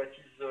cereal, what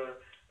is the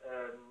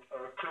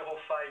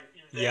chlorophyll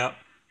index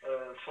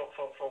for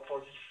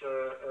this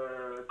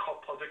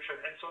crop production,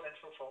 and so on and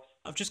so forth.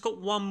 I've just got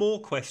one more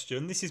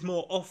question. This is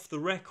more off the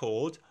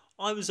record.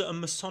 I was at a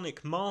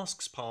Masonic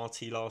Masks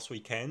party last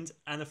weekend,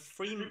 and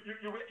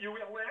You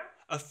were where?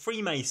 A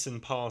Freemason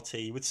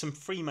party with some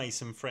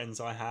Freemason friends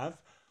I have.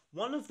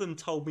 One of them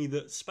told me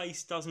that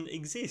space doesn't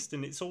exist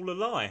and it's all a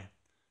lie.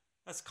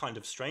 That's kind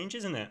of strange,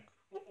 isn't it?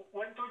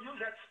 When told you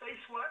that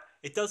space what?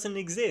 It doesn't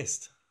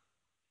exist.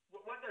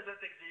 What doesn't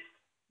exist?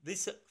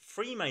 This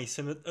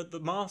Freemason at the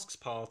Masks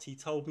party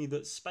told me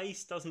that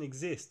space doesn't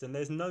exist and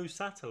there's no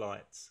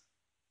satellites.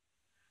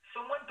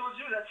 Someone told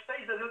you that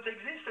space doesn't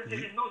exist and there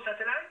is no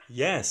satellite?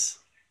 Yes.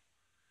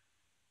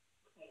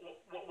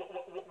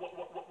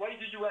 Why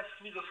do you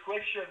ask me those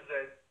questions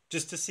then?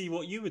 Just to see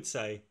what you would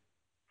say.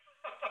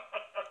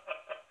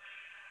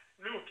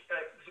 Look,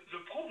 the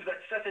proof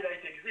that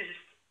satellite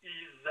exists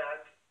is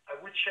that I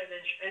would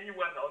challenge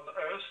anyone on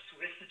Earth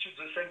to restitute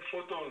the same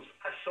photos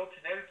as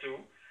Sentinel-2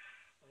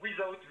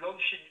 without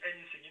launching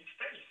anything in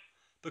space.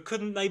 But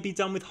couldn't they be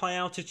done with high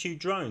altitude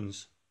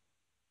drones?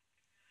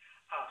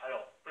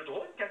 Alors, a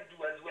drone can do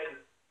as well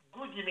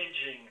good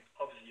imaging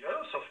of the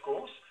Earth, of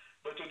course,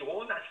 but a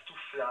drone has to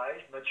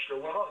fly much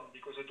lower on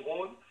because a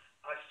drone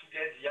has to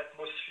get the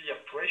atmosphere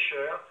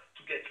pressure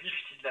to get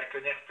lifted like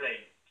an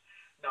airplane.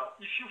 Now,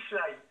 if you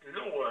fly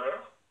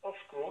lower, of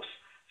course,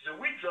 the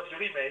width of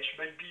your image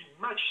may be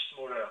much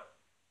smaller.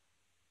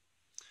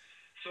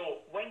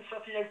 So when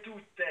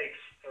Sentinel-2 takes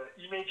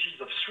images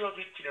of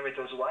 300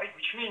 kilometers wide,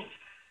 which means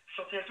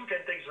Sentinel-2 can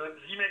take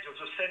the image of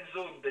the same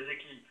zone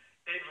basically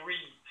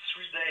every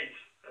 3 days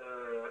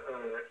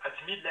at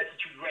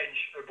mid-latitude range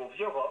above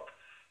Europe,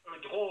 a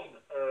drone,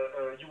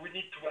 you will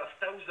need to have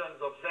thousands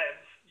of them,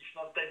 if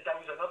not 10,000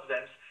 of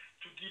them,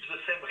 to give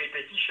the same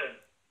repetition.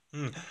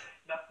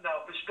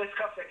 Now, a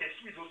spacecraft like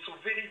SU is also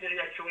very, very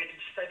accurately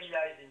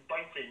stabilized in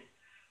pointing.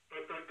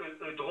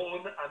 A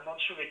drone, I'm not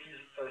sure it is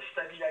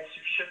stabilized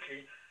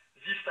sufficiently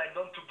this time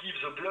not to give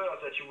the blur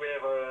that you were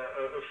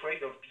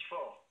afraid of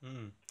before.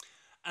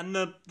 And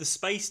the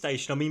space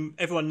station, I mean,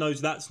 everyone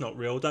knows that's not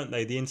real, don't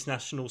they? The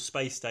International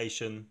Space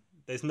Station.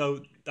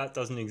 That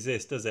doesn't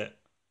exist, does it?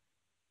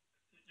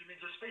 You mean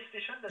the space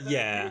station doesn't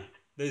exist?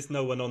 There's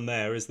no one on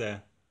there, is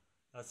there?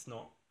 That's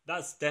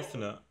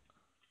definite.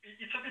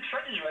 It's a bit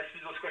funny you ask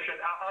me those questions.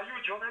 Are you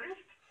a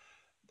journalist?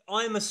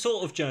 I'm a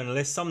sort of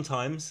journalist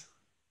sometimes.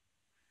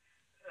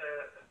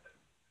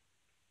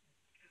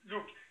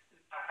 Look,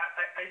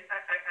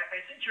 I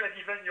think you had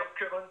even your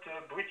current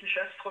British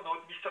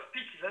astronaut, Mr.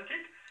 Pitt, isn't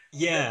it?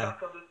 Yeah.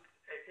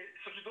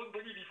 So you don't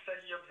believe he's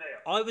standing up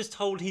there? I was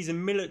told he's a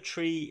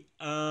military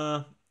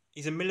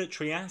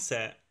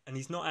asset, and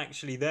he's not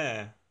actually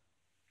there.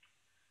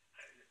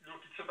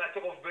 Look, it's a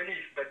matter of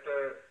belief, but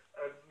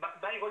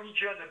my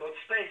religion about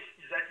space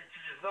is that it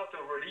is not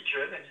a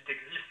religion and it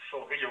exists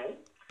for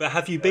real. But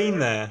have you been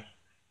there?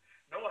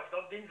 No, I've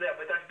not been there,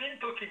 but I've been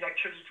talking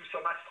actually to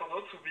some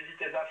astronauts who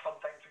visited us from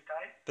time to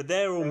time. But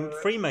they're all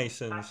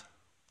Freemasons.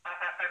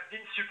 I've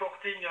been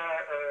supporting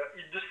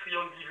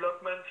industrial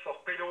development for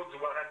payloads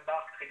who are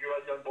embarked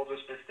regularly on board the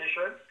space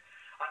stations.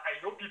 I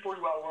know people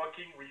who are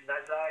working with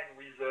NASA and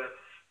with the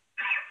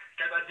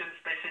Canadian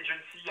Space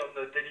Agency on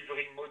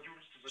delivering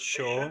modules to the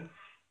station.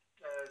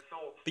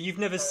 But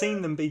you've never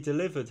seen them be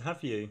delivered,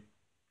 have you?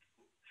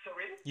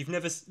 Sorry? You've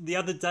never. The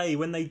other day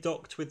when they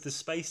docked with the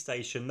space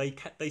station,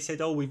 they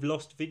said, "Oh, we've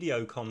lost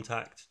video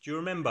contact." Do you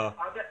remember?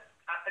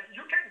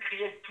 You can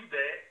create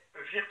today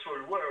a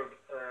virtual world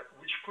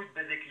which could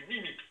basically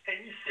mimic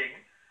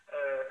anything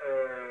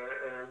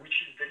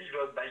which is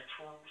delivered by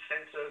through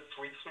sensors,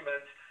 through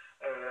instruments,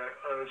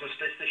 the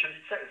space station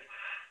itself.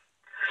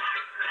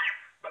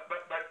 But the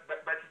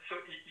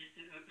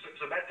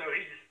matter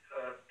is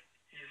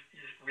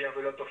we have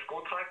a lot of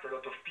contracts, a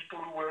lot of people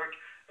who work,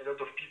 a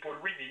lot of people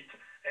we meet,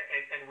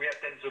 and we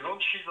attend the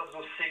launches of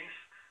those things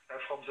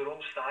from the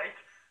launch site.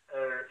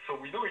 So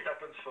we know it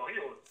happens for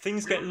real.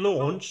 Things get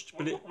launched,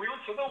 but we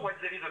also know when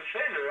there is a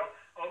failure,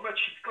 how much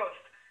it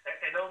costs,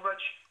 and how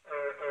much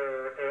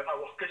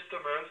our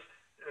customers,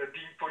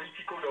 being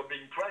political or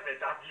being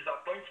private, are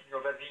disappointed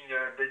of having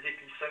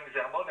basically sunk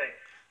their money.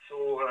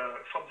 So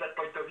from that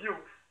point of view,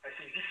 I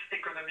think this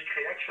economic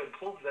reaction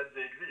proves that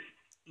they exist.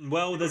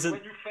 Well, there's a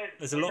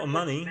lot of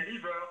money.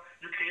 Deliver,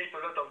 you create a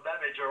lot of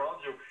damage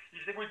around you.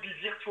 If there would be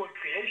virtual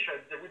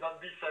creation, there would not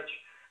be such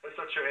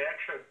a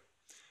reaction.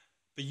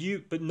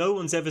 But no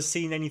one's ever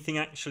seen anything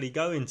actually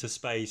go into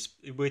space.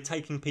 We're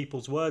taking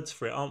people's words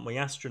for it, aren't we?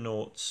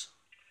 Astronauts.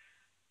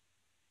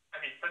 I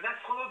mean, an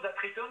astronaut that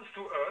returns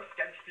to Earth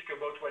can speak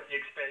about what he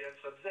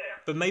experienced up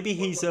there. But maybe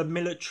he's a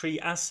military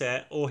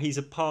asset, or he's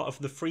a part of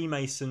the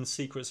Freemason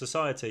secret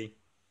society.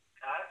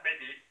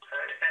 Maybe.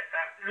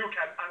 Look,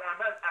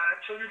 I'm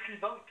absolutely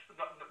not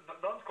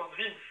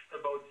convinced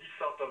about this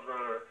sort of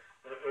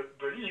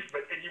belief,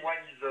 but anyone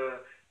is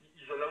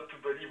allowed to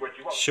believe what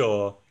he wants.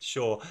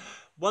 Sure.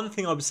 One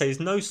thing I would say is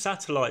no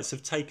satellites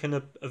have taken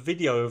a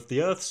video of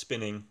the Earth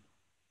spinning.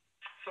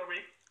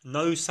 Sorry?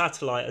 No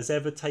satellite has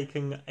ever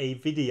taken a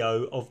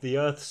video of the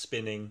Earth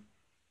spinning.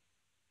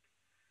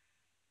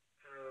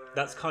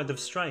 That's kind of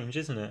strange,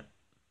 isn't it?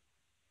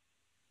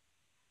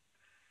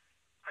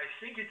 I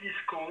think it is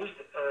caused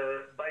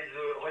by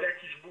the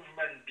relative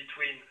movement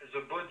between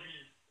the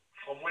body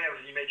from where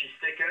the image is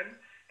taken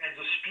and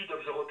the speed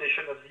of the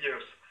rotation of the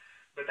Earth.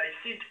 But I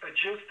think a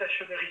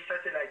geostationary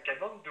satellite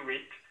cannot do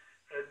it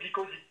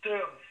because it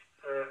turns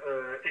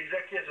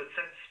exactly at the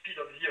same speed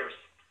of the Earth.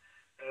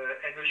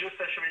 And a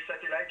geostationary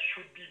satellite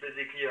should be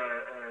basically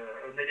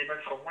an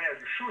element from where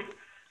you should,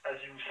 as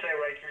you say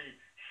rightly,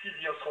 see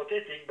the Earth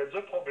rotating. But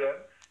the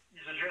problem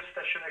is the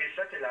geostationary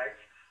satellites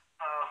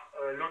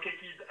are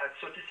located at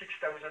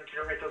 36,000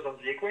 kilometers on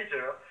the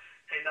equator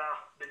and are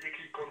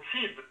basically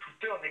conceived to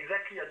turn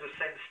exactly at the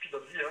same speed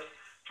of the Earth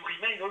to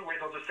remain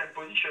always on the same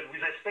position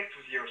with respect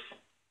to the Earth.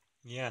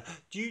 Yeah.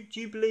 Do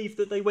you believe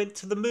that they went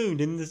to the moon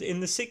in the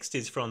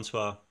 60s,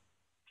 Francois?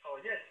 Oh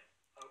yes,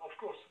 of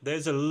course.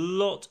 There's a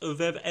lot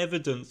of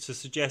evidence to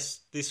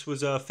suggest this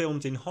was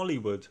filmed in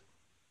Hollywood.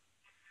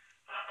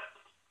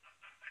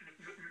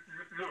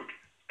 Look,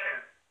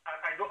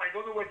 I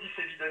don't know what this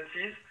evidence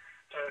is,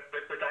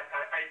 but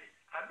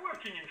I'm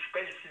working in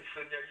space since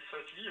nearly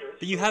 30 years.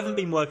 But you haven't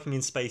been working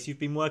in space. You've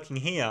been working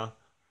here.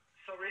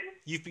 Sorry?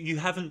 You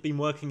haven't been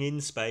working in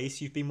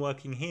space. You've been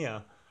working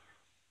here.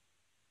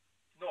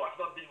 No, I've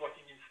not been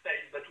working in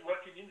space, but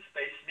working in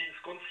space means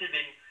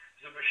conceiving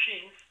the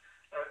machines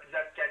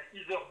that can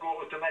either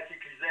go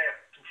automatically there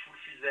to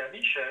fulfill their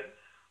mission,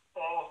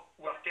 or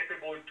who are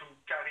capable to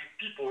carry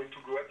people to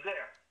go up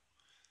there.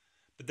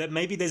 But then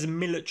maybe there's a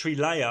military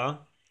layer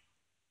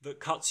that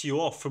cuts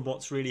you off from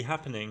what's really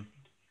happening.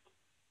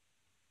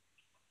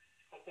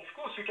 Of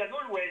course, you can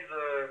always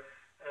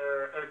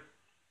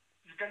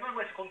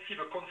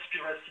conceive a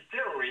conspiracy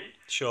theory.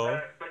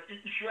 Sure. But if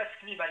you ask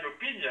me my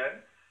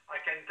opinion, I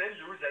can tell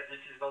you that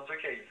this is not the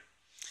case.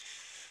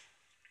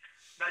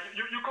 Now,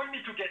 you call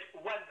me to get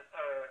one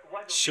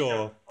opinion.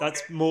 Sure,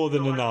 that's okay? more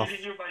than so enough. I'm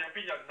giving you my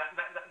opinion.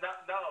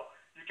 Now,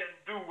 you can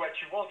do what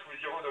you want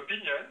with your own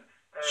opinion.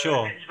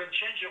 Sure. And even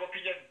change your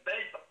opinion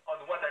based on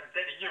what I'm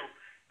telling you.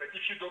 But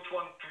if you don't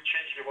want to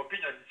change your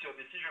opinion, it's your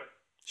decision.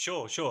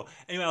 Sure.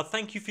 Anyway,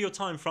 thank you for your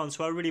time,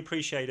 Francois. I really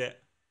appreciate it.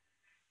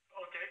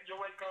 Okay, you're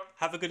welcome.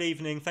 Have a good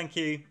evening. Thank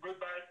you.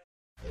 Goodbye.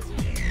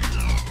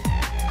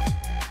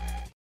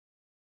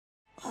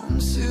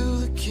 Until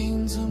the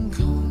kingdom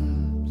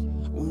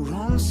comes, or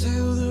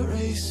until the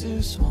race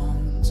is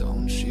won.